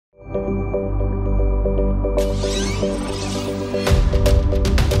On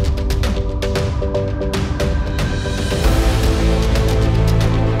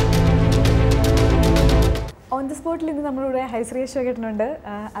the spot, we have Harisree Asokan.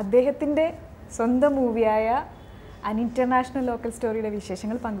 അദ്ദേഹത്തിന്റെ സ്വന്തം മൂവിയായ an international local story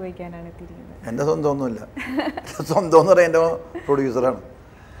വിശേഷങ്ങൾ പങ്കുവയ്ക്കാനാണ് എത്തിയിരിക്കുന്നത്. എൻ്റെ സ്വന്തമൊന്നുമില്ല. സ്വന്തം എന്ന് പറയുന്നത് എൻ്റെ പ്രൊഡ്യൂസറാണ്.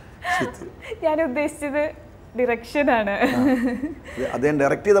 ഞാൻ ഉദ്ദേശിച്ചത് ഡിറക്ഷൻ ആണ്. അദ്ദേഹം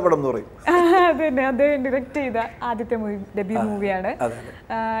ഡയറക്റ്റ് ചെയ്ത പടം എന്ന് പറയും. അതന്നെ, അദ്ദേഹം ഡയറക്റ്റ് ചെയ്ത ആദ്യത്തെ ഡെബ്യൂ മൂവിയാണ്.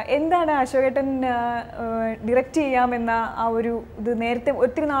 എന്താണ് അശോകേട്ടൻ ഡയറക്റ്റ് ചെയ്യാമെന്ന ആ ഒരു ഇത് നേരത്തെ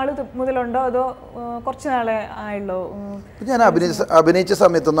ഒത്തിരി നാൾ മുതലുണ്ടോ അതോ കുറച്ച് നാളെ ആയുള്ളോ? ഞാൻ അഭിനയിച്ച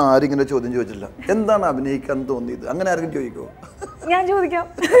സമയത്തൊന്നും ആരും ഇങ്ങനെ ചോദ്യം ചോദിച്ചില്ല. എന്താണ് അഭിനയിക്കാൻ തോന്നിയത്? അങ്ങനെ ആർക്കും ചോദിക്കുമോ? ഞാൻ ചോദിക്കാം.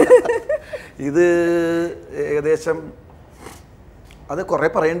 ഇത് ഏകദേശം അത് കുറേ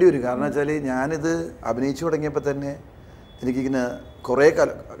പറയേണ്ടി വരും. കാരണം വെച്ചാൽ ഞാനിത് അഭിനയിച്ചു തുടങ്ങിയപ്പോൾ തന്നെ എനിക്കിങ്ങനെ കുറേ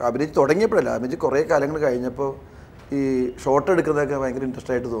കാലം അഭിനയിച്ച് തുടങ്ങിയപ്പോഴല്ല, അഭിനയിച്ച് കുറേ കാലങ്ങൾ കഴിഞ്ഞപ്പോൾ ഈ ഷോട്ട് എടുക്കുന്നതൊക്കെ ഭയങ്കര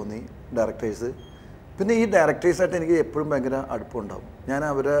ഇൻട്രസ്റ്റ് ആയിട്ട് തോന്നി ഡയറക്ടേഴ്സ്. പിന്നെ ഈ ഡയറക്ടേഴ്സായിട്ട് എനിക്ക് എപ്പോഴും ഭയങ്കര അടുപ്പമുണ്ടാവും. ഞാൻ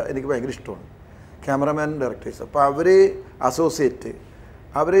അവരെ എനിക്ക് ഭയങ്കര ഇഷ്ടമാണ്, ക്യാമറമാൻ ഡയറക്ടേഴ്സ്. അപ്പോൾ അവർ അസോസിയേറ്റ്,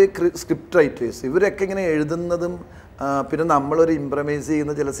 അവർ സ്ക്രിപ്റ്റ് റൈറ്റേഴ്സ്, ഇവരൊക്കെ ഇങ്ങനെ എഴുതുന്നതും പിന്നെ നമ്മളൊരു ഇംപ്രമൈസ്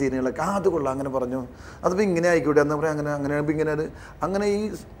ചെയ്യുന്ന ചില സീനുകളൊക്കെ അത് കൊള്ളാം, അങ്ങനെ പറഞ്ഞു, അതിപ്പോൾ ഇങ്ങനെ ആയിക്കോട്ടെ എന്ന് പറയാം, അങ്ങനെ ഇങ്ങനെ അങ്ങനെ ഈ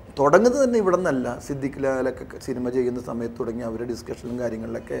തുടങ്ങുന്നത് തന്നെ ഇവിടെ നിന്നല്ല. സിദ്ദിഖ് ലാലൊക്കെ സിനിമ ചെയ്യുന്ന സമയത്ത് തുടങ്ങി അവരുടെ ഡിസ്കഷനും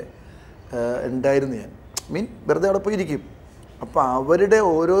കാര്യങ്ങളിലൊക്കെ ഉണ്ടായിരുന്നു ഞാൻ. വെറുതെ അവിടെ പോയിരിക്കും. അപ്പോൾ അവരുടെ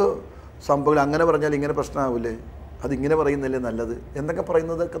ഓരോ സംഭവങ്ങൾ അങ്ങനെ പറഞ്ഞാൽ ഇങ്ങനെ പ്രശ്നമാവില്ലേ, അതിങ്ങനെ പറയുന്നില്ലേ നല്ലത് എന്നൊക്കെ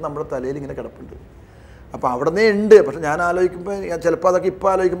പറയുന്നതൊക്കെ നമ്മുടെ തലയിൽ ഇങ്ങനെ കിടപ്പുണ്ട്. അപ്പോൾ അവിടെ നിന്നേ ഉണ്ട്. പക്ഷെ ഞാൻ ആലോചിക്കുമ്പോൾ ചിലപ്പോൾ അതൊക്കെ ഇപ്പോൾ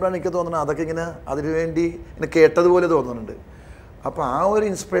ആലോചിക്കുമ്പോഴാണ് എനിക്ക് തോന്നുന്നത് അതൊക്കെ ഇങ്ങനെ അതിനു വേണ്ടി ഇങ്ങനെ കേട്ടതുപോലെ തോന്നുന്നുണ്ട്. അപ്പോൾ ആ ഒരു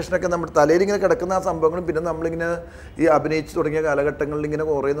ഇൻസ്പിറേഷനൊക്കെ നമ്മുടെ തലയിൽ ഇങ്ങനെ കിടക്കുന്ന ആ സംഭവങ്ങളും പിന്നെ നമ്മളിങ്ങനെ ഈ അഭിനയിച്ച് തുടങ്ങിയ കാലഘട്ടങ്ങളിൽ ഇങ്ങനെ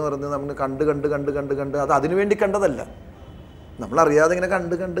കുറേയെന്ന് പറയുന്നത് നമ്മൾ കണ്ട് അത് അതിനു വേണ്ടി കണ്ടതല്ല, നമ്മളറിയാതെ ഇങ്ങനെ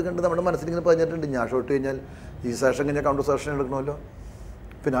കണ്ട് നമ്മുടെ മനസ്സിലിങ്ങനെ പറഞ്ഞിട്ടുണ്ട്. ഞാൻ ഷോട്ട് കഴിഞ്ഞാൽ ഈ സെഷൻ കഴിഞ്ഞാൽ കൗണ്ടർ സെഷൻ എടുക്കണമല്ലോ,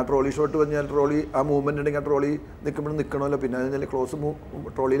 പിന്നെ ആ ട്രോളി ഷോട്ട് കഴിഞ്ഞാൽ ട്രോളി ആ മൂവ്മെൻ്റ് ഉണ്ടെങ്കിൽ ആ ട്രോളി നിൽക്കുമ്പോഴും നിൽക്കണമല്ലോ, പിന്നെ അതിൽ ക്ലോസ്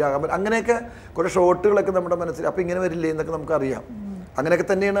ട്രോളിയിലാകാൻ പറ്റും. അങ്ങനെയൊക്കെ കുറേ ഷോട്ടുകളൊക്കെ നമ്മുടെ മനസ്സിൽ അപ്പോൾ ഇങ്ങനെ വരില്ലേ എന്നൊക്കെ നമുക്കറിയാം. അങ്ങനെയൊക്കെ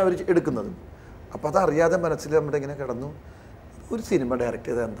തന്നെയാണ് അവർ എടുക്കുന്നത്. അപ്പോൾ അതറിയാതെ മനസ്സിൽ നമ്മുടെ ഇങ്ങനെ കിടന്നു ഒരു സിനിമ ഡയറക്റ്റ്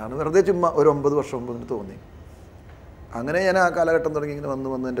ചെയ്തത് എന്താണ്, വെറുതെ ചുമ്മാ ഒരു 9 വർഷം മുമ്പ് ഇങ്ങനെ തോന്നി. അങ്ങനെ ഞാൻ ആ കാലഘട്ടം തുടങ്ങി ഇങ്ങനെ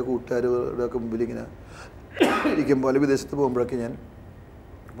വന്ന് എൻ്റെ കൂട്ടുകാരുടെ ഒക്കെ മുമ്പിൽ ഇങ്ങനെ ഇരിക്കുമ്പോൾ അല്ലെങ്കിൽ വിദേശത്ത് പോകുമ്പോഴൊക്കെ ഞാൻ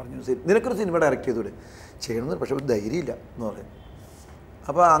പറഞ്ഞു, നിനക്കൊരു സിനിമ ഡയറക്റ്റ് ചെയ്തൂടെ? ചെയ്യണമെന്ന്, പക്ഷേ ഒരു ധൈര്യമില്ല എന്ന് പറയും.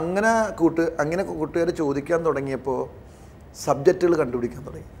 അപ്പോൾ അങ്ങനെ കൂട്ടുകാർ ചോദിക്കാൻ തുടങ്ങിയപ്പോൾ സബ്ജക്റ്റുകൾ കണ്ടുപിടിക്കാൻ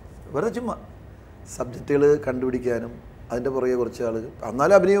തുടങ്ങി. വെറുതെ ചുമ്മാ സബ്ജക്റ്റുകൾ കണ്ടുപിടിക്കാനും അതിൻ്റെ പുറകെ കുറച്ച് ആൾ,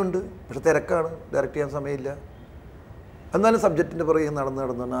 എന്നാലും അഭിനയമുണ്ട് പക്ഷെ തിരക്കാണ്, ഡയറക്റ്റ് ചെയ്യാൻ സമയമില്ല, എന്നാലും സബ്ജക്റ്റിൻ്റെ പുറകെ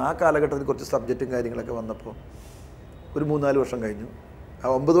നടന്ന് ആ കാലഘട്ടത്തിൽ കുറച്ച് സബ്ജക്റ്റും കാര്യങ്ങളൊക്കെ വന്നപ്പോൾ ഒരു 3-4 വർഷം കഴിഞ്ഞു. ആ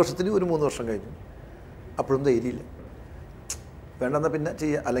 9 വർഷത്തിന് ഒരു 3 വർഷം കഴിഞ്ഞു. അപ്പോഴും ധൈര്യമില്ല, വേണ്ടെന്നാൽ പിന്നെ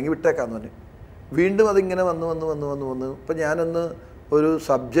ചെയ്യാം അല്ലെങ്കിൽ വിട്ടേക്കാമെന്ന് പറഞ്ഞു. വീണ്ടും അതിങ്ങനെ വന്ന് ഇപ്പം ഞാനൊന്ന് ഒരു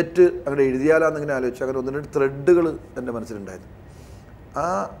സബ്ജക്റ്റ് അങ്ങനെ എഴുതിയാലാന്നിങ്ങനെ ആലോചിച്ചു. അങ്ങനെ 1-2 ത്രെഡുകൾ എൻ്റെ മനസ്സിലുണ്ടായിരുന്നു.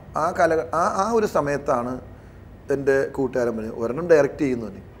 ആ ഒരു സമയത്താണ് എൻ്റെ കൂട്ടുകാരൻ പറഞ്ഞു, ഒരെണ്ണം ഡയറക്റ്റ് ചെയ്യുന്നു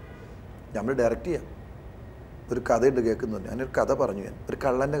തന്നെ, നമ്മൾ ഡയറക്റ്റ് ചെയ്യാം, ഒരു കഥയുണ്ട് കേൾക്കുന്നു തന്നെ. ഞാനൊരു കഥ പറഞ്ഞു, ഞാൻ ഒരു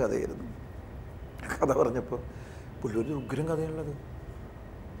കള്ളൻ്റെ കഥയായിരുന്നു. കഥ പറഞ്ഞപ്പോൾ പുള്ളി ഒരു ഉഗ്രം കഥയുള്ളത്,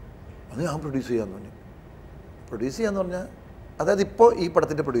 അത് ഞാൻ പ്രൊഡ്യൂസ് ചെയ്യാമെന്ന് പറഞ്ഞു. പ്രൊഡ്യൂസ് ചെയ്യാന്ന് പറഞ്ഞാൽ അതായത് ഇപ്പോൾ ഈ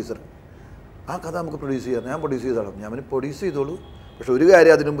പടത്തിൻ്റെ പ്രൊഡ്യൂസർ, ആ കഥ നമുക്ക് പ്രൊഡ്യൂസ് ചെയ്യാം, ഞാൻ പ്രൊഡ്യൂസ് ചെയ്തോളാം. ഞാൻ പ്രൊഡ്യൂസ് ചെയ്തോളൂ, പക്ഷെ ഒരു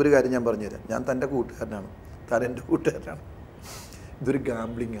കാര്യം, അതിനുമുമ്പ് ഒരു കാര്യം ഞാൻ പറഞ്ഞുതരാം, ഞാൻ തൻ്റെ കൂട്ടുകാരനാണ്, താൻ എൻ്റെ കൂട്ടുകാരനാണ്, ഇതൊരു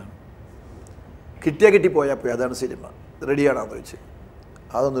ഗാംബ്ലിംഗ് ആണ്, കിട്ടിപ്പോയാൽ പോയി, അതാണ് സിനിമ, റെഡിയാണെന്ന് ചോദിച്ചു.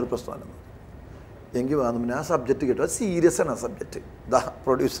 അതൊന്നൊരു പ്രശ്നമാണെന്ന് എങ്കിൽ വന്നു. ആ സബ്ജക്റ്റ് കേട്ടു, അത് സീരിയസ് ആണ്. ആ സബ്ജക്റ്റ്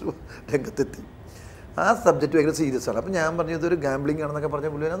പ്രൊഡ്യൂസർ രംഗത്തെത്തി, ആ സബ്ജക്റ്റ് ഭയങ്കര സീരിയസ് ആണ്. അപ്പോൾ ഞാൻ പറഞ്ഞു ഇതൊരു ഗാംബ്ലിംഗ് ആണെന്നൊക്കെ പറഞ്ഞ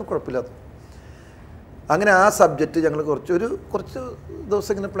പുള്ളി അത് കുഴപ്പമില്ലാത്ത. അങ്ങനെ ആ സബ്ജക്റ്റ് ഞങ്ങൾ കുറച്ച്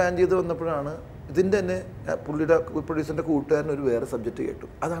ദിവസം ഇങ്ങനെ പ്ലാൻ ചെയ്ത് വന്നപ്പോഴാണ് ഇതിൻ്റെ തന്നെ പുള്ളിയുടെ പ്രൊഡ്യൂസറിൻ്റെ കൂട്ടുകാരൻ ഒരു വേറെ സബ്ജക്റ്റ് കേട്ടു.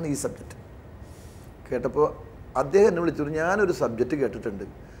 അതാണ് ഈ സബ്ജക്റ്റ്. കേട്ടപ്പോൾ അദ്ദേഹം എന്നെ വിളിച്ചു, ഞാനൊരു സബ്ജക്റ്റ് കേട്ടിട്ടുണ്ട്,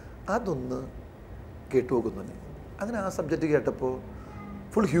 അതൊന്ന് കേട്ടു നോക്കുന്നുണ്ട്. അങ്ങനെ ആ സബ്ജക്റ്റ് കേട്ടപ്പോൾ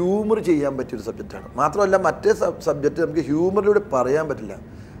ഫുൾ ഹ്യൂമർ ചെയ്യാൻ പറ്റിയൊരു സബ്ജക്റ്റാണ്. മാത്രമല്ല മറ്റേ സബ്ജക്റ്റ് നമുക്ക് ഹ്യൂമറിലൂടെ പറയാൻ പറ്റില്ല,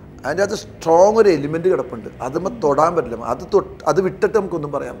 അതിൻ്റെ അകത്ത് സ്ട്രോങ് ഒരു എലിമെൻറ്റ് കിടപ്പുണ്ട്, അതുമ്പോൾ തൊടാൻ പറ്റില്ല, അത് വിട്ടിട്ട്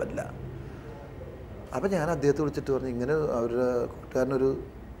നമുക്കൊന്നും പറയാൻ പറ്റില്ല. അപ്പോൾ ഞാൻ അദ്ദേഹത്തെ വിളിച്ചിട്ട് പറഞ്ഞു, ഇങ്ങനെ അവരുടെ കൂട്ടുകാരനൊരു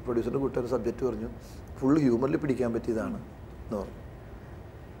പ്രൊഡ്യൂസറിൻ്റെ കൂട്ടുകാരൻ സബ്ജക്റ്റ് പറഞ്ഞു, ഫുൾ ഹ്യൂമറിൽ പിടിക്കാൻ പറ്റിയതാണ് എന്ന് പറഞ്ഞു.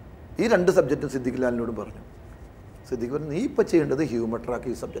 ഈ 2 സബ്ജക്റ്റും സിദ്ദിഖ് ലാലിനോടും പറഞ്ഞു. സിദ്ദിഖ് പറഞ്ഞു, നീ ഇപ്പോൾ ചെയ്യേണ്ടത് ഹ്യൂമർ ട്രാക്ക്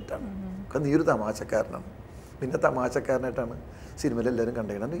ഈ സബ്ജക്റ്റാണ്, കാരണം നീ ഒരു തമാശക്കാരനാണ്, പിന്നെ തമാശക്കാരനായിട്ടാണ് സിനിമയിൽ എല്ലാവരും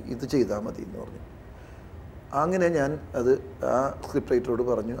കണ്ടേക്കണം, ഇത് ചെയ്താൽ മതി എന്ന് പറഞ്ഞു. അങ്ങനെ ഞാൻ അത് ആ സ്ക്രിപ്റ്റ് റൈറ്ററോട്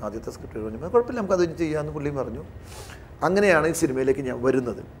പറഞ്ഞു, ആദ്യത്തെ സ്ക്രിപ്റ്റ് റൈറ്റർ പറഞ്ഞു കുഴപ്പമില്ല നമുക്കത് ചെയ്യാമെന്ന് പുള്ളിയും പറഞ്ഞു. അങ്ങനെയാണ് ഈ സിനിമയിലേക്ക് ഞാൻ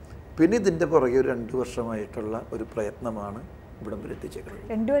വരുന്നത്. പിന്നെ ഇതിൻ്റെ പുറകെ ഒരു 2 വർഷമായിട്ടുള്ള ഒരു പ്രയത്നമാണ് ഇവിടം വരെ എത്തിച്ചേക്കുന്നത്.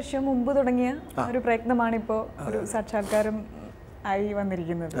 2 വർഷം മുമ്പ് തുടങ്ങിയ ഒരു പ്രയത്നമാണ് ഇപ്പോൾ ഒരു സാക്ഷാത്കാരം ആയി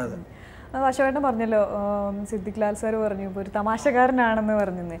വന്നിരിക്കുന്നത്. അശോകേട്ടൻ പറഞ്ഞല്ലോ, സിദ്ദിഖ് ലാൽ സാർ പറഞ്ഞു ഇപ്പോൾ ഒരു തമാശക്കാരനാണെന്ന്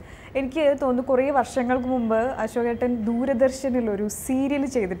പറഞ്ഞത്. എനിക്ക് തോന്നുന്നു കുറേ വർഷങ്ങൾക്ക് മുമ്പ് അശോകേട്ടൻ ദൂരദർശനിൽ ഒരു സീരിയൽ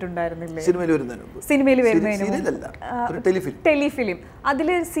ചെയ്തിട്ടുണ്ടായിരുന്നില്ലേ? സിനിമയിൽ വരുന്നതിന് ടെലിഫിലിം. അതിൽ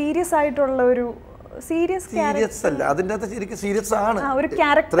സീരിയസ് ആയിട്ടുള്ള ഒരു സീരിയസ് അല്ല, അതിൻ്റെ അകത്ത് ശരിക്കും സീരിയസ് ആണ്, ഒരു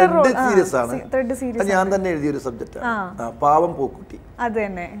ക്യാരക്ടർ സീരിയസ് ആണ്. ഞാൻ തന്നെ എഴുതിയൊരു സബ്ജക്റ്റാണ് പാവം പോക്കുട്ടി. അത്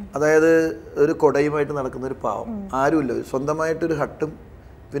തന്നെ, അതായത് ഒരു കൊടയുമായിട്ട് നടക്കുന്ന ഒരു പാവം, ആരുമില്ല, സ്വന്തമായിട്ടൊരു ഹട്ടും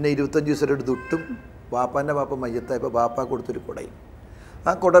പിന്നെ 25 ദിവസം ഒരു ദുട്ടും, വാപ്പാൻ്റെ വാപ്പ മയ്യത്തായപ്പോൾ വാപ്പ കൊടുത്തൊരു കൊടയും.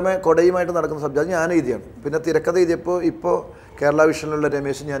 ആ കൊടയുമായിട്ട് നടക്കുന്ന സബ്ജക്റ്റ് ഞാൻ എഴുതിയാണ്. പിന്നെ തിരക്കഥ എഴുതിയപ്പോൾ ഇപ്പോൾ കേരള വിഷനിലുള്ള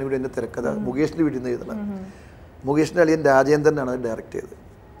രമേശൻ ഞാനിവിടെ എൻ്റെ തിരക്കഥ മുകേഷിൻ്റെ വീട്ടിൽ നിന്ന് എഴുതണം. മുകേഷിൻ്റെ അളിയൻ രാജേന്ദ്രനാണ് അത് ഡയറക്റ്റ് ചെയ്തത്.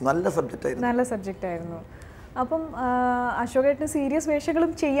 നല്ല സബ്ജക്റ്റ് ആയിരുന്നു. അപ്പം അശോകേട്ടന് സീരിയസ്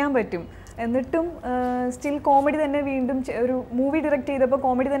വേഷങ്ങളും ചെയ്യാൻ പറ്റും, എന്നിട്ടും സ്റ്റിൽ കോമഡി തന്നെ വീണ്ടും ഒരു മൂവി ഡയറക്റ്റ് ചെയ്തപ്പോൾ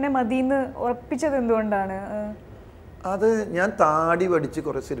കോമഡി തന്നെ മതിയെന്ന് ഉറപ്പിച്ചത് എന്തുകൊണ്ടാണ്? അത് ഞാൻ താടി പഠിച്ച്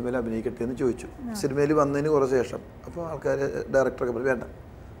കുറേ സിനിമയിൽ അഭിനയിക്കട്ടെ എന്ന് ചോദിച്ചു. സിനിമയിൽ വന്നതിന് കുറേ ശേഷം അപ്പോൾ ആൾക്കാർ ഡയറക്ടറൊക്കെ പറഞ്ഞു വേണ്ട,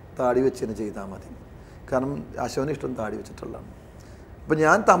 താടി വെച്ച് തന്നെ ചെയ്താൽ മതി, കാരണം അശോകന് ഇഷ്ടം താടി വെച്ചിട്ടുള്ളതാണ്. അപ്പോൾ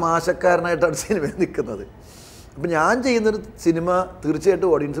ഞാൻ തമാശക്കാരനായിട്ടാണ് സിനിമയിൽ നിൽക്കുന്നത്. അപ്പം ഞാൻ ചെയ്യുന്നൊരു സിനിമ തീർച്ചയായിട്ടും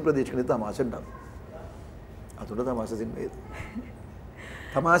ഓഡിയൻസ് പ്രതീക്ഷിക്കുന്നത് തമാശ ഉണ്ടാകും. അതുകൊണ്ട് തമാശ സിനിമ ചെയ്തു.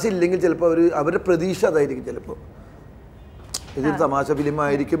 തമാശ ഇല്ലെങ്കിൽ ചിലപ്പോൾ അവരുടെ പ്രതീക്ഷ അതായിരിക്കും, ചിലപ്പോൾ ഇതൊരു തമാശ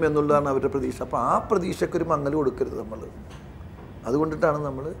ഫിലിമായിരിക്കും എന്നുള്ളതാണ് അവരുടെ പ്രതീക്ഷ. അപ്പോൾ ആ പ്രതീക്ഷയ്ക്കൊരു മങ്ങൽ കൊടുക്കരുത് നമ്മൾ. അതുകൊണ്ടിട്ടാണ്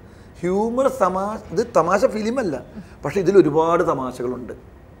നമ്മൾ ഹ്യൂമർ ഇത് തമാശ ഫിലിമല്ല, പക്ഷേ ഇതിൽ ഒരുപാട് തമാശകളുണ്ട്.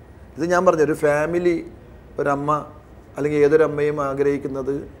 ഇത് ഞാൻ പറഞ്ഞു, ഒരു ഫാമിലി, ഒരമ്മ അല്ലെങ്കിൽ ഏതൊരമ്മയും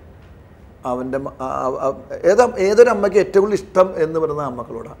ആഗ്രഹിക്കുന്നത് അവൻ്റെ ഏതൊരമ്മയ്ക്ക് ഏറ്റവും കൂടുതൽ ഇഷ്ടം എന്ന് പറയുന്നത്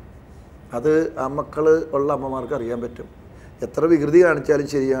അമ്മക്കളോടാണ്. അത് മക്കൾ ഉള്ള അമ്മമാർക്ക് അറിയാൻ പറ്റും. എത്ര വികൃതി കാണിച്ചാലും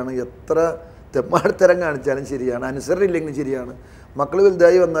ശരിയാണ്, എത്ര തെമ്മാടിത്തരം കാണിച്ചാലും ശരിയാണ്, അനുസരണം ഇല്ലെങ്കിലും ശരിയാണ്, മക്കൾ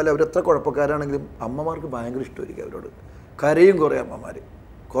വലുതായി വന്നാൽ അവരെത്ര കുഴപ്പക്കാരാണെങ്കിലും അമ്മമാർക്ക് ഭയങ്കര ഇഷ്ടമായിരിക്കും അവരോട്. കരയും കുറേ അമ്മമാർ,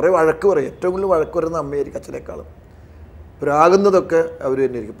 കുറേ വഴക്ക് പറയും. ഏറ്റവും കൂടുതൽ വഴക്ക് പറയുന്ന അമ്മയായിരിക്കും അച്ഛനേക്കാളും. പ്രാകുന്നതൊക്കെ അവർ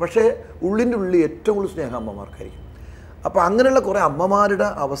തന്നെ ആയിരിക്കും. പക്ഷേ ഉള്ളിൻ്റെ ഉള്ളിൽ ഏറ്റവും കൂടുതൽ സ്നേഹം അമ്മമാർക്കായിരിക്കും. അപ്പോൾ അങ്ങനെയുള്ള കുറേ അമ്മമാരുടെ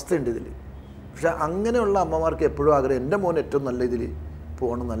അവസ്ഥയുണ്ട് ഇതിൽ. പക്ഷേ അങ്ങനെയുള്ള അമ്മമാർക്ക് എപ്പോഴും ആഗ്രഹം എൻ്റെ മോൻ ഏറ്റവും നല്ല ഇതിൽ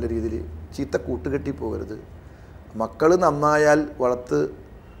പോകണം, നല്ല രീതിയിൽ ചീത്ത കൂട്ടുകെട്ടി പോകരുത്. മക്കൾ നന്നായാൽ വളർത്ത്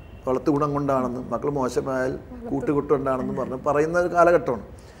ഗുണം കൊണ്ടാണെന്നും മക്കൾ മോശമായാൽ കൂട്ടുകെട്ടുകൊണ്ടാണെന്നും പറയുന്ന ഒരു കാലഘട്ടമാണ്.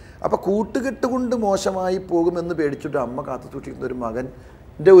 അപ്പോൾ കൂട്ടുകെട്ട് കൊണ്ട് മോശമായി പോകുമെന്ന് പേടിച്ചിട്ട് അമ്മ കാത്തു സൂക്ഷിക്കുന്ന ഒരു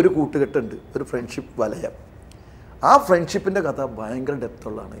മകൻ്റെ ഒരു കൂട്ടുകെട്ടുണ്ട്, ഒരു ഫ്രണ്ട്ഷിപ്പ് വലയം. ആ ഫ്രണ്ട്ഷിപ്പിൻ്റെ കഥ ഭയങ്കര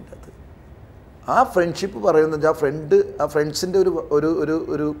ഡെപ്തുള്ളതാണ് അതിൻ്റെ അകത്ത്. ആ ഫ്രണ്ട്ഷിപ്പ് പറയുന്നത് ആ ഫ്രണ്ട്സിൻ്റെ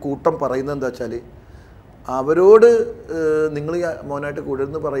ഒരു കൂട്ടം പറയുന്നത് എന്താ വെച്ചാൽ, അവരോട് നിങ്ങൾ മോനായിട്ട്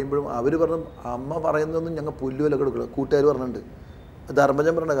കൂടെന്ന് പറയുമ്പോഴും അവർ പറഞ്ഞു അമ്മ പറയുന്നതൊന്നും ഞങ്ങൾ പുല്ലുവില കൊടുക്കില്ല. കൂട്ടുകാർ പറഞ്ഞിട്ടുണ്ട്,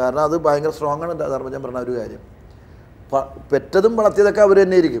 ധർമ്മജൻ പറഞ്ഞത്, കാരണം അത് ഭയങ്കര സ്ട്രോങ് ആണ് ധർമ്മജൻ പറഞ്ഞ ഒരു കാര്യം. പെറ്റതും വളർത്തിയതൊക്കെ അവർ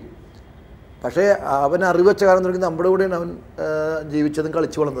തന്നെ ആയിരിക്കും. പക്ഷേ അവൻ അറിവ് വെച്ച കാലം തുടങ്ങി നമ്മുടെ കൂടെയാണ് അവൻ ജീവിച്ചതും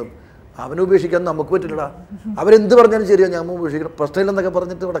കളിച്ചു വളർന്നതും. അവനെ ഉപേക്ഷിക്കാൻ നമുക്ക് പറ്റില്ലടാ, അവരെന്ത് പറഞ്ഞാലും ശരിയാണ്, ഞാൻ ഉപേക്ഷിക്കണം, പ്രശ്നമില്ലെന്നൊക്കെ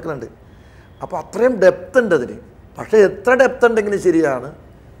പറഞ്ഞിട്ട് കിടക്കുന്നുണ്ട്. അപ്പോൾ അത്രയും ഡെപ്ത് ഉണ്ട് അതിന്. പക്ഷേ എത്ര ഡെപ്ത് ഉണ്ടെങ്കിലും ശരിയാണ്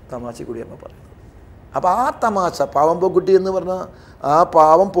തമാശ കൂടി അമ്മ പറയുന്നത്. അപ്പോൾ ആ തമാശ പാവം പോക്കുട്ടി എന്ന് പറഞ്ഞാൽ ആ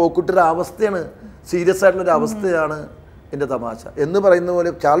പാവം പോക്കുട്ടിയുടെ അവസ്ഥയാണ്, സീരിയസ് ആയിട്ടുള്ളൊരു അവസ്ഥയാണ് എൻ്റെ തമാശ എന്ന് പറയുന്ന പോലെ.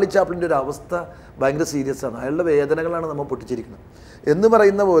 ചാർലി ചാപ്ലിൻ്റെ ഒരു അവസ്ഥ ഭയങ്കര സീരിയസ് ആണ്, അയാളുടെ വേദനകളാണ് നമ്മൾ പൊട്ടിച്ചിരിക്കുന്നത് എന്ന്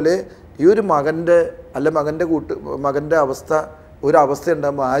പറയുന്ന പോലെ ഈ ഒരു മകൻ്റെ അവസ്ഥ ഒരവസ്ഥ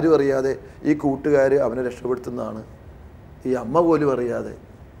ഉണ്ടാകുമ്പോൾ ആരും അറിയാതെ ഈ കൂട്ടുകാർ അവനെ രക്ഷപ്പെടുത്തുന്നതാണ്. ഈ അമ്മ പോലും അറിയാതെ,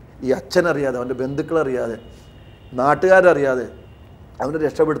 ഈ അച്ഛനറിയാതെ, അവൻ്റെ ബന്ധുക്കളറിയാതെ, നാട്ടുകാരറിയാതെ അവനെ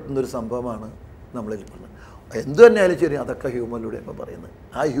രക്ഷപ്പെടുത്തുന്ന ഒരു സംഭവമാണ് നമ്മളിൽ പറഞ്ഞത്. എന്തു തന്നെയായാലും ശരി, അതൊക്കെ ഹ്യൂമറിലൂടെ ഇപ്പോൾ പറയുന്നത്.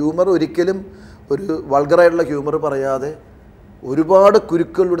 ആ ഹ്യൂമർ ഒരിക്കലും ഒരു വൾഗറായിട്ടുള്ള ഹ്യൂമർ പറയാതെ ഒരുപാട്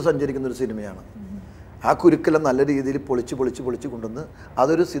കുരുക്കളിലൂടെ സഞ്ചരിക്കുന്നൊരു സിനിമയാണ്. ആ കുരുക്കെല്ലാം നല്ല രീതിയിൽ പൊളിച്ച് കൊണ്ടുവന്ന്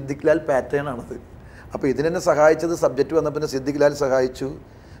അതൊരു സിദ്ദിഖ് ലാൽ പാറ്റേൺ ആണത്. അപ്പോൾ ഇതിനെന്നെ സഹായിച്ചത് സബ്ജക്റ്റ് വന്നപ്പോൾ പിന്നെ സിദ്ദിഖ് ലാൽ സഹായിച്ചു.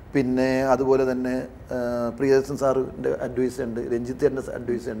 പിന്നെ അതുപോലെ തന്നെ പ്രിയദർശൻ സാറിൻ്റെ അഡ്വൈസ് ഉണ്ട്, രഞ്ജിത്തേൻ്റെ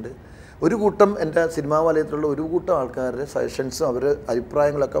അഡ്വൈസ് ഉണ്ട്. ഒരു കൂട്ടം എൻ്റെ സിനിമാ വലയത്തിലുള്ള ഒരു കൂട്ടം ആൾക്കാരുടെ സജഷൻസും അവരുടെ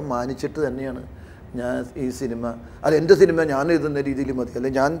അഭിപ്രായങ്ങളൊക്കെ മാനിച്ചിട്ട് തന്നെയാണ് ഞാൻ ഈ സിനിമ, എൻ്റെ സിനിമ ഞാൻ എഴുതുന്ന രീതിയിൽ മതി,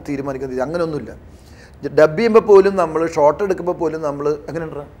 അല്ലെങ്കിൽ ഞാൻ തീരുമാനിക്കുന്ന രീതി അങ്ങനെയൊന്നുമില്ല. ഡബ് ചെയ്യുമ്പോൾ പോലും നമ്മൾ ഷോട്ട് എടുക്കുമ്പോൾ പോലും നമ്മൾ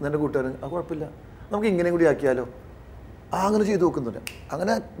എങ്ങനെയുണ്ടാ എൻ്റെ കൂട്ടുകാരൻ കുഴപ്പമില്ല, നമുക്ക് ഇങ്ങനെ കൂടി ആക്കിയാലോ, അങ്ങനെ ചെയ്ത് നോക്കുന്നില്ല.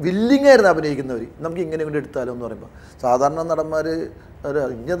 അങ്ങനെ വില്ലിങ് ആയിരുന്നു അഭിനയിക്കുന്നവർ, നമുക്ക് ഇങ്ങനെ കൂടി എടുത്താലോ എന്ന് പറയുമ്പോൾ. സാധാരണ നടന്മാർ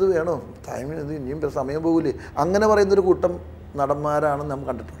ഇഞ്ഞത് വേണോ, ഇത് ഇനിയും സമയം പോകില്ലേ, അങ്ങനെ പറയുന്നൊരു കൂട്ടം നടന്മാരാണ് നാം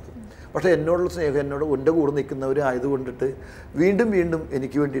കണ്ടിട്ടുള്ളത്. പക്ഷേ എന്നോടുള്ള സ്നേഹം, എൻ്റെ കൂടെ നിൽക്കുന്നവർ ആയതുകൊണ്ടിട്ട് വീണ്ടും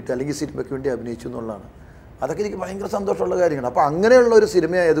എനിക്ക് വേണ്ടിയിട്ട് അല്ലെങ്കിൽ സിനിമയ്ക്ക് വേണ്ടി അഭിനയിച്ചു എന്നുള്ളതാണ്. അതൊക്കെ എനിക്ക് ഭയങ്കര സന്തോഷമുള്ള കാര്യമാണ്. അപ്പോൾ അങ്ങനെയുള്ള ഒരു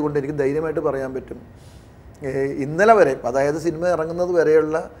സിനിമ ആയതുകൊണ്ട് എനിക്ക് ധൈര്യമായിട്ട് പറയാൻ പറ്റും, ഇന്നലെ വരെ, അതായത് സിനിമ ഇറങ്ങുന്നത്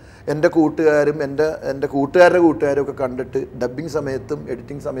വരെയുള്ള എൻ്റെ കൂട്ടുകാരും എൻ്റെ കൂട്ടുകാരുടെ കൂട്ടുകാരും ഒക്കെ കണ്ടിട്ട് ഡബ്ബിങ് സമയത്തും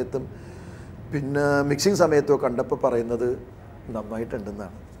എഡിറ്റിംഗ് സമയത്തും പിന്നെ മിക്സിങ് സമയത്തും ഒക്കെ കണ്ടപ്പോൾ പറയുന്നത്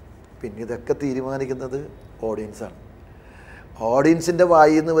നന്നായിട്ടുണ്ടെന്നാണ്. പിന്നെ ഇതൊക്കെ തീരുമാനിക്കുന്നത് ഓഡിയൻസാണ്. ഓഡിയൻസിൻ്റെ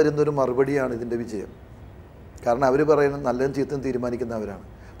വായിൽ നിന്ന് വരുന്നൊരു മറുപടിയാണ് ഇതിൻ്റെ വിജയം. കാരണം അവർ പറയുന്നത് നല്ലതും ചീത്തയും തീരുമാനിക്കുന്നവരാണ്.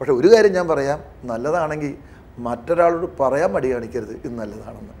 പക്ഷേ ഒരു കാര്യം ഞാൻ പറയാം, നല്ലതാണെങ്കിൽ മറ്റൊരാളോട് പറയാൻ മടി കാണിക്കരുത് ഇത്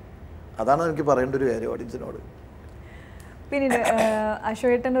നല്ലതാണെന്ന്. അതാണ് എനിക്ക് പറയേണ്ട ഒരു കാര്യം ഓഡിയൻസിനോട്. പിന്നീട്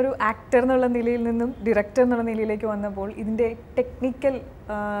അശോകേട്ടൻ ഒരു ആക്ടർ എന്നുള്ള നിലയിൽ നിന്നും ഡയറക്ടർ എന്നുള്ള നിലയിലേക്ക് വന്നപ്പോൾ ഇതിൻ്റെ ടെക്നിക്കൽ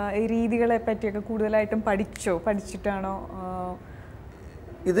രീതികളെ പറ്റിയൊക്കെ കൂടുതലായിട്ടും പഠിച്ചിട്ടാണോ?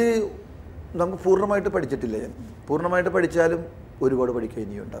 ഇത് നമുക്ക് പൂർണ്ണമായിട്ട് പഠിച്ചിട്ടില്ല. ഞാൻ പൂർണ്ണമായിട്ട് പഠിച്ചാലും ഒരുപാട് പഠിക്കാൻ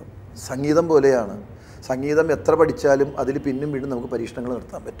ഇനിയും ഉണ്ടാകും. സംഗീതം പോലെയാണ്. സംഗീതം എത്ര പഠിച്ചാലും അതിൽ പിന്നും വീണ്ടും നമുക്ക് പരീക്ഷണങ്ങൾ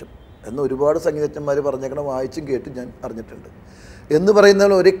നടത്താൻ പറ്റും എന്ന് ഒരുപാട് സംഗീതജ്ഞന്മാർ പറഞ്ഞേക്കണം, വായിച്ചും കേട്ടും ഞാൻ അറിഞ്ഞിട്ടുണ്ട്. എന്ന് പറയുന്ന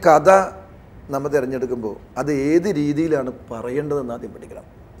ഒരു കഥ നമ്മൾ തിരഞ്ഞെടുക്കുമ്പോൾ അത് ഏത് രീതിയിലാണ് പറയേണ്ടതെന്ന് ആദ്യം പഠിക്കണം.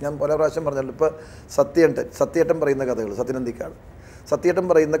 ഞാൻ പല പ്രാവശ്യം പറഞ്ഞല്ലോ, ഇപ്പോൾ സത്യേട്ടൻ പറയുന്ന കഥകൾ, സത്യേട്ടൻ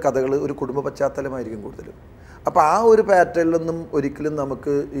പറയുന്ന കഥകൾ ഒരു കുടുംബ പശ്ചാത്തലമായിരിക്കും കൂടുതലും. അപ്പോൾ ആ ഒരു പാറ്റേണിലൊന്നും ഒരിക്കലും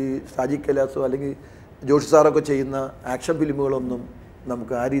നമുക്ക് ഈ ഷാജി കൈലാസോ അല്ലെങ്കിൽ ജോഷി സാറൊക്കെ ചെയ്യുന്ന ആക്ഷൻ ഫിലിമുകളൊന്നും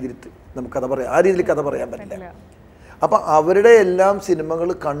നമുക്ക് ആ രീതിയിൽ കഥ പറയാൻ പറ്റില്ല. അപ്പോൾ അവരുടെ എല്ലാം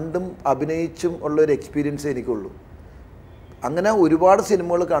സിനിമകൾ കണ്ടും അഭിനയിച്ചും ഉള്ളൊരു എക്സ്പീരിയൻസ് എനിക്കുള്ളൂ. അങ്ങനെ ഒരുപാട്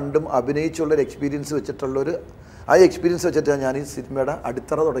സിനിമകൾ കണ്ടും അഭിനയിച്ചുള്ളൊരു എക്സ്പീരിയൻസ് വെച്ചിട്ടുള്ളൊരു ആ എക്സ്പീരിയൻസ് വെച്ചിട്ടാണ് ഞാൻ ഈ സിനിമയുടെ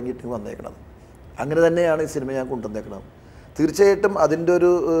അടിത്തറ തുടങ്ങിയിട്ട് വന്നേക്കണത്. അങ്ങനെ തന്നെയാണ് ഈ സിനിമ ഞാൻ കൊണ്ടുവന്നേക്കണത്. തീർച്ചയായിട്ടും അതിൻ്റെ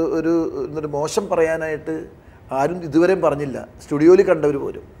ഒരു മോശം പറയാനായിട്ട് ആരും ഇതുവരെയും പറഞ്ഞില്ല, സ്റ്റുഡിയോയിൽ കണ്ടവർ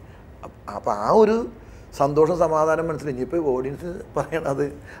പോലും. അപ്പോൾ ആ ഒരു സന്തോഷം സമാധാനം മനസ്സിലായി. ഇനിയിപ്പോൾ ഓഡിയൻസ് പറയണത്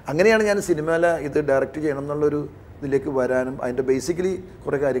അങ്ങനെയാണ് ഞാൻ സിനിമയിൽ ഇത് ഡയറക്റ്റ് ചെയ്യണം എന്നുള്ളൊരു ഇതിലേക്ക് വരാനും അതിൻ്റെ ബേസിക്കലി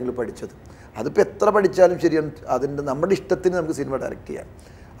കുറേ കാര്യങ്ങൾ പഠിച്ചത്. അതിപ്പോൾ എത്ര പഠിച്ചാലും ശരിയാണ്, നമ്മുടെ ഇഷ്ടത്തിന് നമുക്ക് സിനിമ ഡയറക്റ്റ് ചെയ്യാം.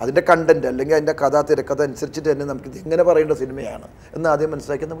 അതിൻ്റെ കണ്ടൻറ്റ് അല്ലെങ്കിൽ അതിൻ്റെ തിരക്കഥ അനുസരിച്ചിട്ട് തന്നെ നമുക്കിത് എങ്ങനെ പറയേണ്ട സിനിമയാണ് എന്ന് ആദ്യം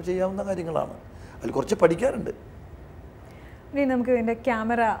മനസ്സിലാക്കി നമുക്ക് ചെയ്യാവുന്ന കാര്യങ്ങളാണ്. അതിൽ കുറച്ച് പഠിക്കാറുണ്ട്. ഇനി നമുക്ക് ഇതിൻ്റെ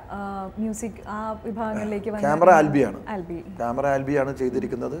ക്യാമറ, മ്യൂസിക് ആ വിഭാഗങ്ങളിലേക്ക് ക്യാമറ ആൽബിയാണ്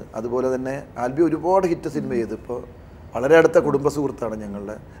ചെയ്തിരിക്കുന്നത്. അതുപോലെ തന്നെ ആൽബി ഒരുപാട് ഹിറ്റ് സിനിമ ചെയ്തു. ഇപ്പോൾ വളരെ അടുത്ത കുടുംബ സുഹൃത്താണ്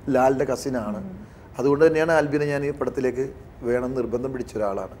ഞങ്ങളുടെ, ലാലിൻ്റെ കസിനാണ്. അതുകൊണ്ട് തന്നെയാണ് ആൽബിനെ ഞാൻ ഈ പടത്തിലേക്ക് വേണം നിർബന്ധം പിടിച്ച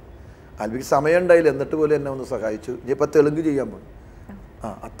ഒരാളാണ്. ആൽബിക്ക് സമയം ഉണ്ടായില്ല, എന്നിട്ട് പോലും എന്നെ ഒന്ന് സഹായിച്ചു. ഇനിയിപ്പോൾ തെലുങ്ക് ചെയ്യാൻ പോകും.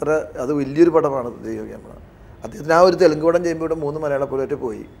 അത് വലിയൊരു പടമാണ് ചെയ്യാൻ പോകുന്നത്. അദ്ദേഹത്തിന് ആ ഒരു തെലുങ്ക് പടം ചെയ്യുമ്പോൾ ഇവിടെ 3 മലയാള പോലായിട്ട്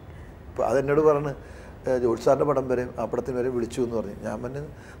പോയി. അപ്പോൾ അതെന്നോട് പറഞ്ഞ് ജോർജ് സാറിൻ്റെ പടം വരെ ആ പടത്തിന് വരെ വിളിച്ചു എന്ന് പറഞ്ഞു. ഞാൻ പറഞ്ഞ്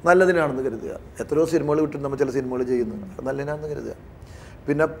നല്ലതിനാണെന്ന് കരുതുക. എത്രയോ സിനിമകൾ വിട്ട് നമ്മൾ ചില സിനിമകൾ ചെയ്യുന്നു, നല്ലതിനാണെന്ന് കരുതുക.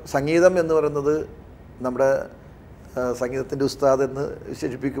 പിന്നെ സംഗീതം എന്ന് പറയുന്നത് നമ്മുടെ സംഗീതത്തിൻ്റെ ഉസ്താദ് എന്ന്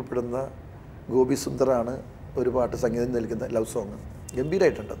വിശേഷിപ്പിക്കപ്പെടുന്ന ഗോപി സുന്ദറാണ് ഒരു പാട്ട് സംഗീതം നൽകുന്ന ലവ് സോങ്.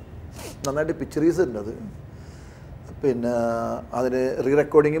 ഗംഭീരമായിട്ടുണ്ട്, നന്നായിട്ട് പിക്ചറീസ് ഉണ്ട് അത്. പിന്നെ അതിന് റീ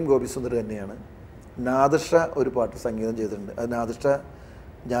റെക്കോർഡിങ്ങും ഗോപി സുന്ദർ തന്നെയാണ്. നാദിർഷ ഒരു പാട്ട് സംഗീതം ചെയ്തിട്ടുണ്ട്. അത് നാദിർഷ,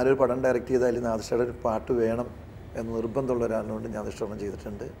 ഞാനൊരു പടം ഡയറക്റ്റ് ചെയ്താലും നാദിർഷയുടെ ഒരു പാട്ട് വേണം എന്ന് നിർബന്ധമുള്ള ഒരാളിനോട് നാദിർഷ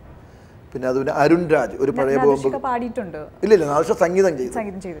ചെയ്തിട്ടുണ്ട്. പിന്നെ അതുപോലെ അരുൺ രാജ് ഒരു പഴയ ബോംബ് ഇല്ല നാദിർഷ സംഗീതം ചെയ്തു.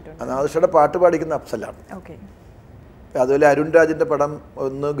 നാദിർഷയുടെ പാട്ട് പാടിക്കുന്ന അഫ്സലാണ്. അതുപോലെ അരുൺ രാജിൻ്റെ പടം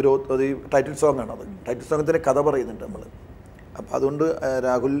ഒന്ന് ഗ്രോത്ത്, അത് ടൈറ്റിൽ സോങ് ആണ്. അത് ടൈറ്റിൽ സോങ്ങത്തിൻ്റെ കഥ പറയുന്നുണ്ട് നമ്മൾ. അപ്പോൾ അതുകൊണ്ട്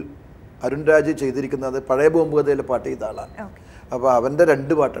അരുൺ രാജ് ചെയ്തിരിക്കുന്നത് പഴയ ബോംബ് കഥയിലെ പാട്ട് ചെയ്ത ആളാണ്. അപ്പോൾ അവൻ്റെ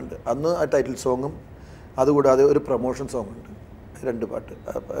 2 പാട്ടുണ്ട്. അന്ന് ആ ടൈറ്റിൽ സോങ്ങും അതുകൂടാതെ ഒരു പ്രൊമോഷൻ സോങ് ഉണ്ട്, 2 പാട്ട്.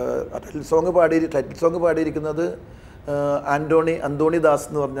 ടൈറ്റിൽ സോങ് പാടിയിരിക്കുന്നത് അന്തോണി ദാസ്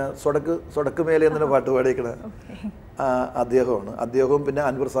എന്ന് പറഞ്ഞ സൊടക്ക് മേലെ എന്നൊരു പാട്ട് പാടിയിരിക്കുന്നത് അദ്ദേഹവും പിന്നെ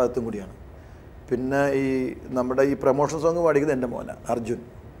അൻവർ സാദത്തും കൂടിയാണ്. പിന്നെ ഈ നമ്മുടെ ഈ പ്രൊമോഷൻ സോങ് പാടിക്കുന്നത് എൻ്റെ മോന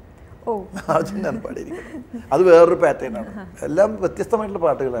അർജുനാണ് പാടിയിരിക്കുന്നത്. അത് വേറൊരു പാറ്റേണാണ്. എല്ലാം വ്യത്യസ്തമായിട്ടുള്ള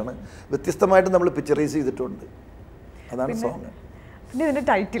പാട്ടുകളാണ്, വ്യത്യസ്തമായിട്ട് നമ്മൾ പിക്ചറൈസ് ചെയ്തിട്ടുണ്ട്. അതാണ് സോങ്. പിന്നെ ഇതിന്റെ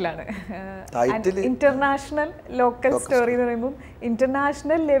ടൈറ്റിലാണ് ഇന്റർനാഷണൽ ലോക്കൽ സ്റ്റോറി എന്ന് പറയുമ്പോൾ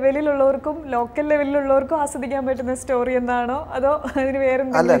ഇന്റർനാഷണൽ ലെവലിലുള്ളവർക്കും ലോക്കൽ ലെവലിലുള്ളവർക്കും ആസ്വദിക്കാൻ പറ്റുന്ന സ്റ്റോറി എന്താണോ അതോ അതിന് വേറെ?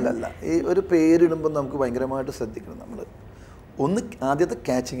 അല്ല, ഈ ഒരു പേരിടുമ്പോൾ നമുക്ക് ഭയങ്കരമായിട്ട് ശ്രദ്ധിക്കണം. നമ്മൾ ഒന്ന് ആദ്യത്തെ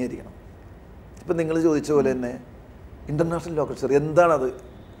ക്യാച്ചിങ് ആയിരിക്കണം. ഇപ്പം നിങ്ങൾ ചോദിച്ച പോലെ തന്നെ ഇന്റർനാഷണൽ ലോക്കൽ സ്റ്റോറി എന്താണത്,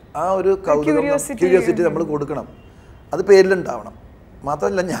 ആ ഒരു ക്യൂരിയോസിറ്റി നമ്മൾ കൊടുക്കണം. അത് പേരിലുണ്ടാവണം.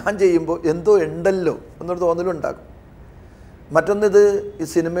 മാത്രമല്ല ഞാൻ ചെയ്യുമ്പോൾ എന്തോ ഉണ്ടല്ലോ എന്നൊരു തോന്നലുണ്ടാക്കും. മറ്റൊന്ന്, ഈ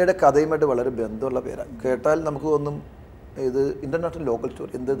സിനിമയുടെ കഥയുമായിട്ട് വളരെ ബന്ധമുള്ള പേരാണ്. കേട്ടാൽ നമുക്ക് തോന്നും ഇത് ഇന്റർനാഷണൽ ലോക്കൽ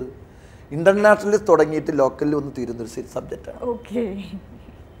സ്റ്റോറി. എന്തത് ഇന്റർനാഷണലിൽ തുടങ്ങിയിട്ട് ലോക്കലിൽ ഒന്ന് തീരുന്നൊരു സബ്ജക്റ്റാണ്.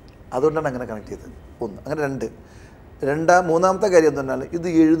 അതുകൊണ്ടാണ് അങ്ങനെ കണക്ട് ചെയ്തത്. ഒന്ന് അങ്ങനെ. മൂന്നാമത്തെ കാര്യം എന്ന് പറഞ്ഞാൽ ഇത്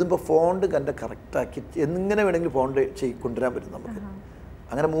എഴുതുമ്പോൾ ഫോണ്ട് കറക്റ്റാക്കി എങ്ങനെ വേണമെങ്കിലും ഫോണ്ട് കൊണ്ടുവരാൻ പറ്റും നമുക്ക്.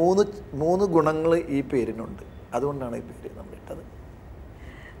 അങ്ങനെ മൂന്ന് ഗുണങ്ങൾ ഈ പേരിനുണ്ട്. അതുകൊണ്ടാണ് ഈ പേര് നമ്മൾ ഇട്ടത്.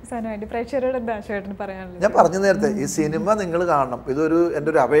 ഞാൻ പറഞ്ഞു നേരത്തെ, ഈ സിനിമ നിങ്ങൾ കാണണം. എൻ്റെ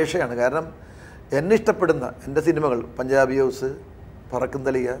ഒരു അപേക്ഷയാണ്. കാരണം എന്നെ ഇഷ്ടപ്പെടുന്ന എൻ്റെ സിനിമകൾ പഞ്ചാബി ഹൗസ്,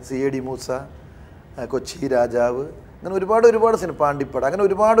 പറക്കുംതളിക, CAD മൂസ, കൊച്ചി രാജാവ്, അങ്ങനെ ഒരുപാട് സിനിമ, പാണ്ടിപ്പട, അങ്ങനെ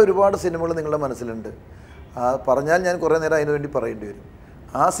ഒരുപാട് സിനിമകൾ നിങ്ങളുടെ മനസ്സിലുണ്ട്. പറഞ്ഞാൽ ഞാൻ കുറേ നേരം അതിനു വേണ്ടി പറയേണ്ടി വരും.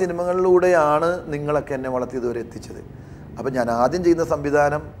 ആ സിനിമകളിലൂടെയാണ് നിങ്ങളൊക്കെ എന്നെ വളർത്തി ഇതുവരെ എത്തിച്ചത്. അപ്പം ഞാൻ ആദ്യം ചെയ്യുന്ന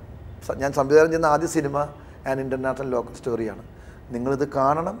ഞാൻ സംവിധാനം ചെയ്യുന്ന ആദ്യ സിനിമ ആൻ ഇൻ്റർനാഷണൽ ലോക്കൽ സ്റ്റോറിയാണ്. നിങ്ങളിത്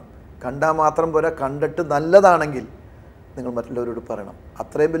കാണണം. കണ്ടാൽ മാത്രം പോരാ, കണ്ടിട്ട് നല്ലതാണെങ്കിൽ നിങ്ങൾ മറ്റുള്ളവരോട് പറയണം.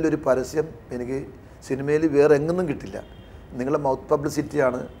 അത്രയും വലിയൊരു പരസ്യം എനിക്ക് സിനിമയിൽ വേറെ എങ്ങൊന്നും കിട്ടില്ല. നിങ്ങളുടെ മൗത്ത്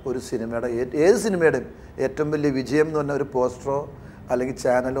പബ്ലിസിറ്റിയാണ് ഒരു സിനിമയുടെ, ഏത് സിനിമയുടെയും ഏറ്റവും വലിയ വിജയം എന്ന് പറഞ്ഞാൽ ഒരു പോസ്റ്ററോ അല്ലെങ്കിൽ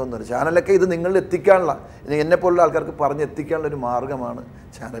ചാനലോ ഒന്നുമില്ല. ചാനലൊക്കെ ഇത് നിങ്ങളിൽ എത്തിക്കാനുള്ള, എന്നെപ്പോലുള്ള ആൾക്കാർക്ക് പറഞ്ഞ് എത്തിക്കാനുള്ള ഒരു മാർഗ്ഗമാണ്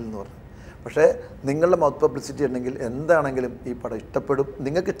ചാനൽ എന്ന് പറഞ്ഞത്. പക്ഷേ നിങ്ങളുടെ മൗത്ത് പബ്ലിസിറ്റി ഉണ്ടെങ്കിൽ എന്താണെങ്കിലും ഈ പടം ഇഷ്ടപ്പെടും.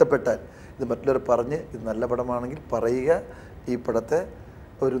 നിങ്ങൾക്ക് ഇഷ്ടപ്പെട്ടാൽ ഇത് മറ്റുള്ളവർ പറഞ്ഞ് ഇത് നല്ല പടമാണെങ്കിൽ പറയുക, ഈ പടത്തെ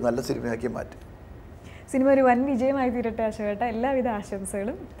ഒരു നല്ല സിനിമയാക്കി മാറ്റും. സിനിമ ഒരു വൻ വിജയമായി തീരട്ടെ അശോകേട്ടാ. എല്ലാവിധ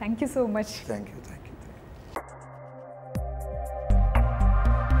ആശംസകളും. Thank you so much. Thank you.